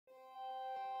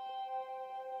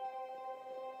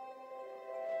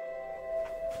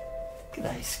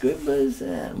G'day scribblers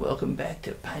and welcome back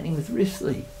to Painting with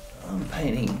Riffsley. I'm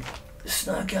painting the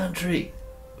snow country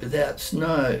without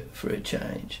snow for a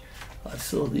change. I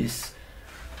saw this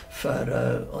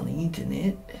photo on the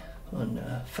internet, on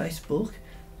Facebook.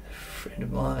 A friend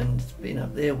of mine's been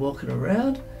up there walking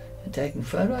around and taking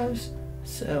photos,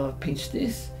 so I pinched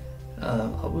this.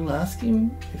 I will ask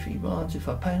him if he minds if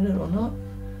I paint it or not,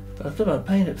 but I thought I'd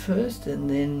paint it first, and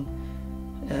then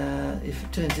if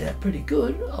it turns out pretty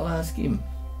good, I'll ask him.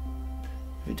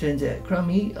 If it turns out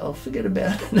crummy, I'll forget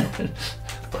about it.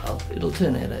 Well, it'll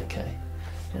turn out okay.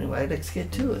 Anyway, let's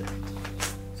get to it.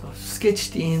 So I've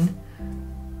sketched in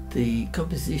the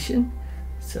composition,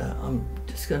 so I'm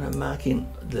just going to mark in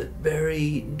the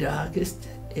very darkest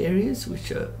areas,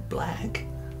 which are black.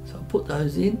 So I'll put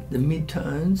those in, the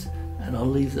mid-tones, and I'll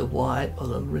leave the white or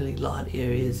the really light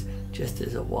areas just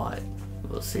as a white.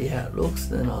 We'll see how it looks,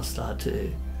 then I'll start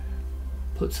to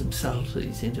put some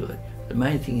subtleties into it. The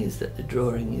main thing is that the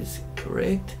drawing is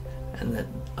correct and that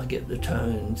I get the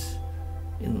tones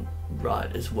in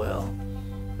right as well.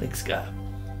 Let's go.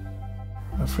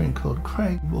 A friend called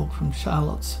Craig walked from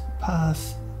Charlotte's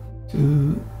Pass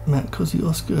to Mount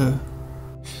Kosciusko,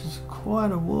 which is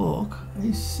quite a walk.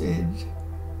 He said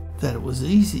that it was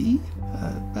easy,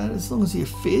 but as long as you're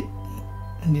fit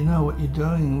and you know what you're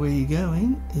doing and where you're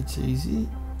going, it's easy.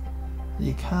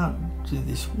 You can't do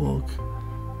this walk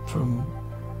from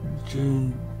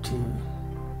June to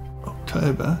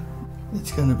October.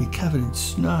 It's going to be covered in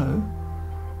snow.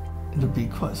 It'll be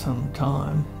quite some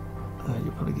time.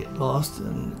 You'll probably get lost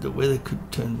and the weather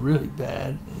could turn really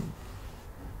bad and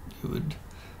you would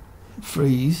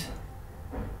freeze.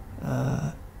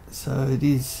 So it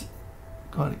is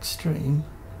quite extreme.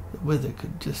 The weather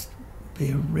could just be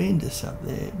horrendous up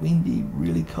there, windy,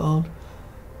 really cold.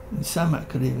 In summer it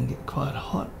could even get quite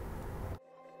hot.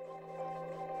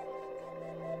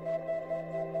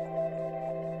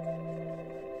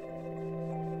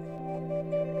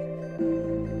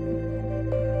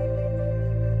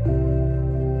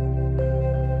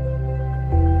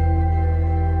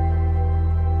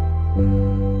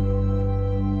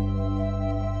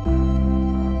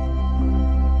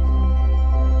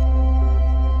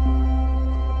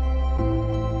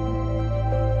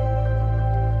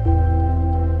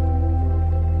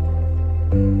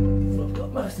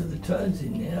 Most of the tones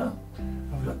in now.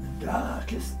 I've got the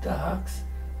darkest darks.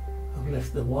 I've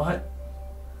left the white,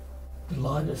 the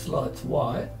lightest lights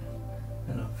white,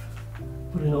 and I've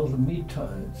put in all the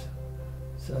mid-tones.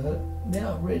 So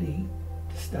now I'm ready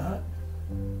to start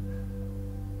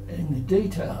adding the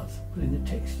details, putting the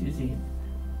textures in.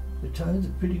 The tones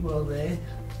are pretty well there.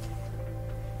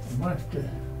 I might have to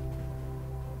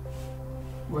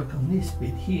work on this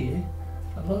bit here.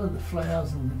 A lot of the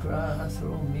flowers and the grass are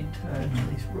all mid-toned, and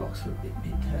these rocks are a bit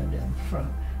mid-toned down the front.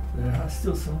 There are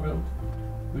still some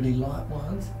really light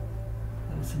ones,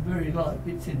 and there's some very light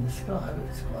bits in the sky, but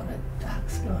it's quite a dark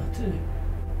sky too.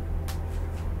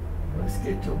 Let's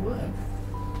get to work.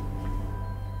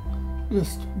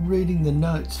 Just reading the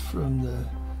notes from the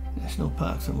National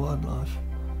Parks and Wildlife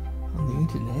on the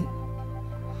internet.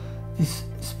 This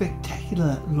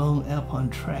spectacular long alpine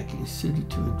track is suited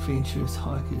to adventurous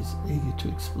hikers eager to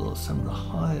explore some of the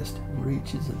highest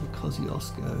reaches of the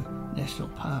Kosciusko National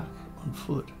Park on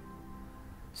foot.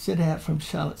 Set out from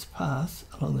Charlotte's Pass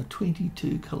along the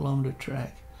 22-kilometre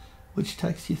track, which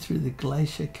takes you through the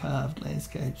glacier-carved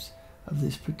landscapes of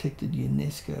this protected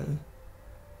UNESCO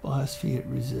Biosphere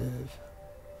Reserve.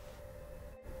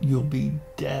 You'll be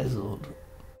dazzled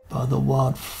by the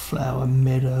wildflower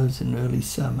meadows in early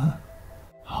summer,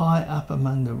 high up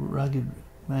among the rugged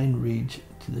main ridge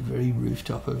to the very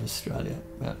rooftop of Australia,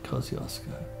 Mount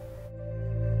Kosciusko.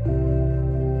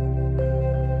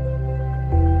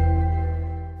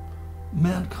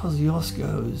 Mount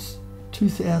Kosciusko is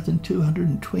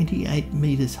 2,228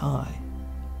 metres high.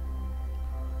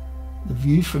 The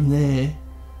view from there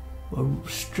will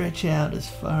stretch out as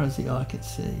far as the eye can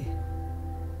see.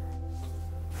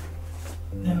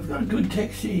 Now I've got a good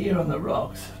texture here on the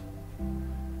rocks.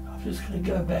 I'm just going to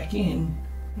go back in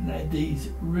and add these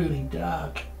really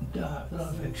dark that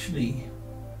I've actually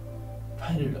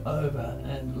painted over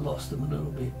and lost them a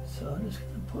little bit. So I'm just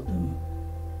going to put them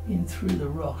in through the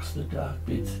rocks, the dark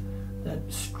bits, that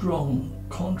strong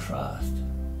contrast.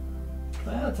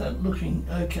 Clouds are looking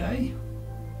okay.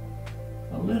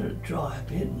 I'll let it dry a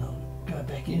bit and I'll go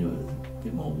back into it with a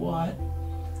bit more white.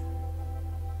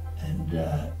 And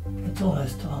it's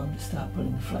almost time to start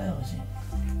putting the flowers in.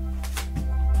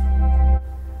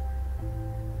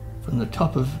 From the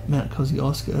top of Mount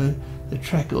Kosciusko, the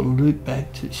track will loop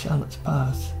back to Charlotte's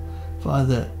Pass via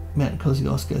the Mount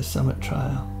Kosciusko Summit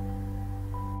Trail.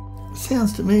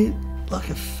 Sounds to me like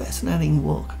a fascinating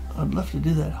walk. I'd love to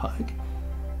do that hike.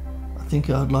 I think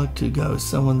I'd like to go with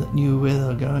someone that knew where they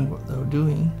were going, what they were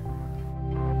doing.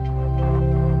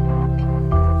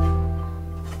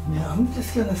 Now I'm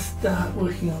just going to start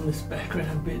working on this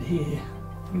background bit here.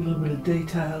 Put a little bit of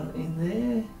detail in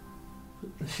there.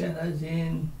 Put the shadows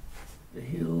in, the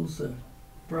hills, the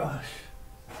brush.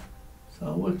 So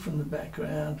I'll work from the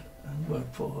background and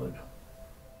work forward.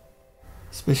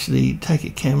 Especially take a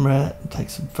camera and take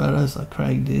some photos like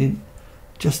Craig did.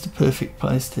 Just the perfect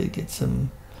place to get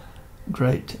some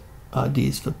great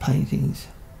ideas for paintings.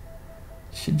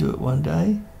 Should do it one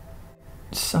day.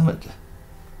 Summit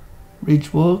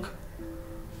Ridge Walk,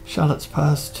 Charlotte's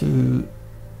Pass to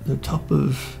the top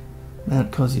of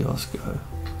Mount Kosciusko.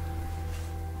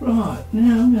 Right,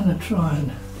 now I'm going to try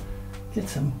and get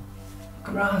some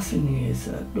grass in here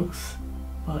so it looks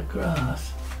like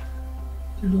grass.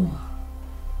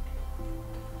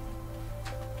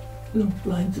 Little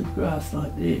blades of grass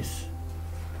like this.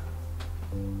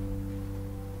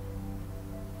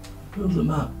 Build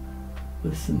them up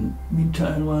with some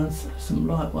mid-tone ones, some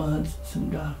light ones, some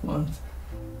dark ones.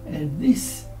 And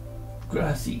this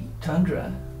grassy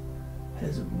tundra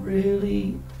has a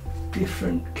really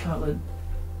different coloured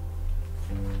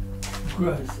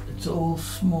growth. It's all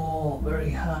small,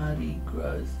 very hardy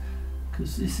growth,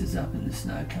 because this is up in the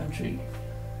snow country.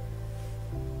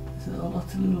 So there are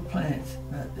lots of little plants,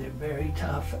 but they're very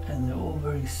tough and they're all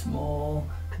very small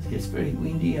because it gets very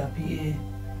windy up here.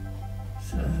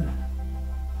 So,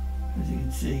 as you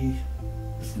can see,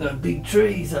 there's no big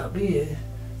trees up here.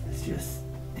 It's just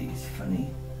these funny,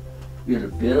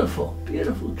 beautiful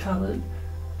coloured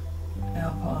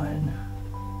Alpine,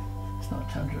 it's not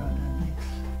tundra, I don't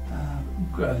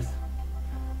think, growth.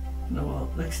 No,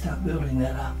 well, let's start building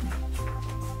that up.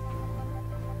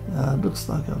 Looks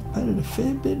like I've painted a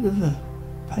fair bit of a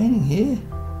painting here.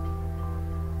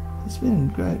 It's been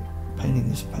great painting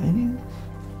this painting.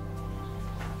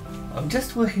 I'm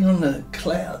just working on the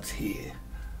clouds here,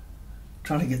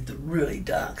 trying to get the really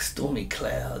dark, stormy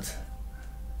clouds.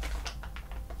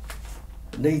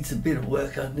 It needs a bit of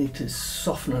work. I need to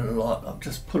soften it a lot. I've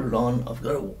just put it on. I've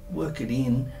got to work it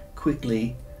in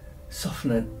quickly,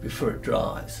 soften it before it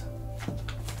dries.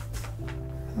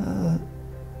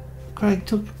 Craig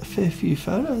took a fair few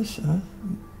photos, so I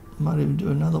might even do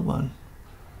another one.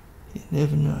 You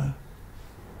never know.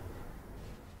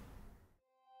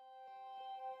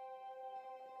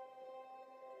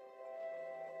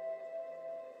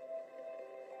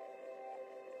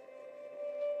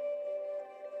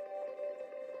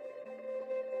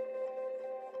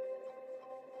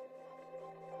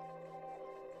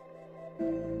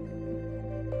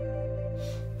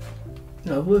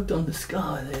 Now, I've worked on the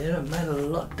sky there, I've made it a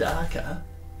lot darker.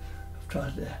 I've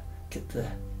tried to get the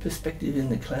perspective in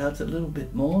the clouds a little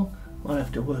bit more. Might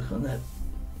have to work on that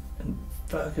and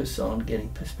focus on getting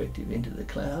perspective into the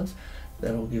clouds.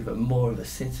 That'll give it more of a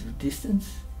sense of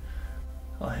distance.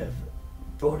 I have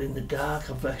brought in the dark.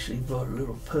 I've actually brought a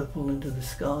little purple into the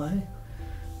sky,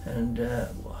 and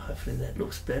well, hopefully that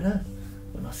looks better.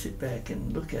 When I sit back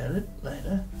and look at it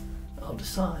later, I'll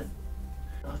decide.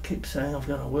 I keep saying I'm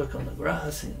going to work on the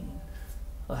grass, and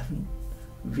I haven't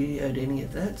videoed any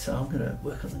of that, so I'm going to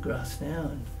work on the grass now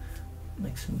and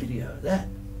make some video of that.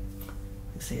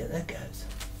 We'll see how that goes.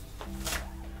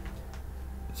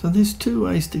 So there's two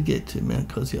ways to get to Mount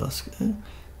Kosciusko.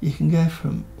 You can go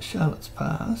from Charlotte's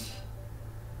Pass,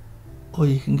 or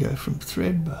you can go from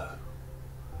Threadbow.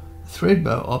 The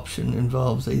Threadbow option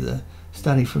involves either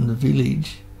starting from the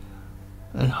village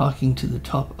and hiking to the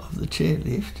top of the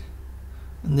chairlift,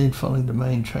 and then following the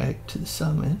main track to the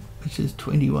summit, which is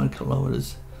 21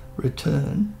 kilometres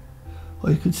return.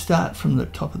 Or you could start from the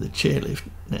top of the chairlift.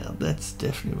 Now that's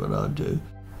definitely what I'd do,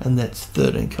 and that's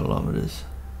 13 kilometres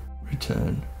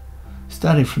return.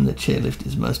 Starting from the chairlift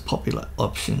is the most popular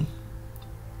option,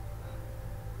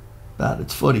 but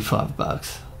it's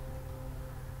 $45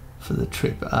 for the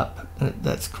trip up, and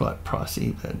that's quite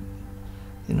pricey. But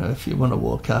you know, if you want to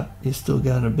walk up, you're still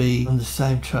going to be on the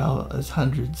same trail as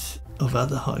hundreds of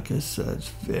other hikers, so it's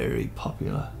very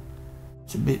popular.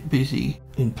 It's a bit busy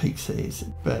in peak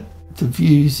season, but the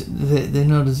views, they're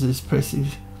not as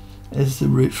impressive as the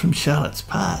route from Charlotte's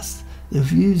Pass. The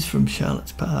views from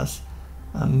Charlotte's Pass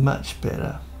are much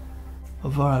better.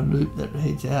 Via a loop that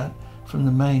heads out from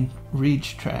the main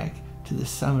ridge track to the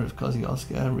summit of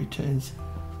Kosciusko and returns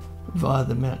via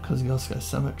the Mount Kosciusko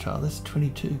summit trail. That's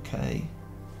 22k.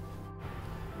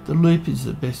 The loop is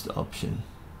the best option.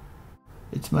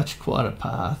 It's much quieter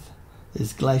path,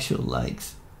 there's glacial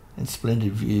lakes and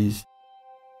splendid views.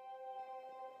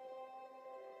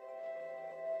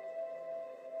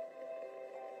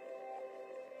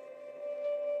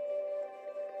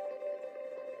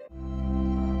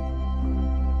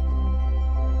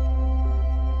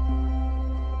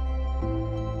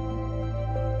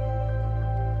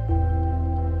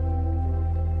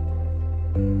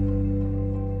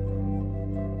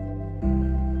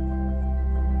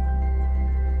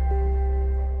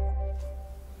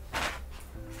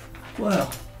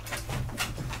 Well,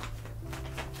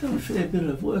 done a fair bit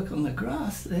of work on the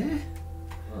grass there.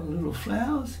 Little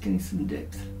flowers, getting some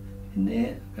depth in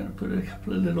there. I'm going to put a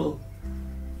couple of little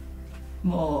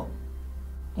more,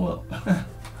 well,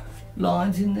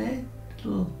 lines in there,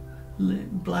 little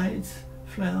blades,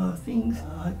 flower things.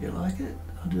 I hope you like it.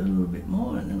 I'll do a little bit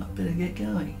more and then I better get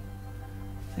going.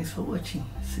 Thanks for watching.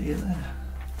 See you later.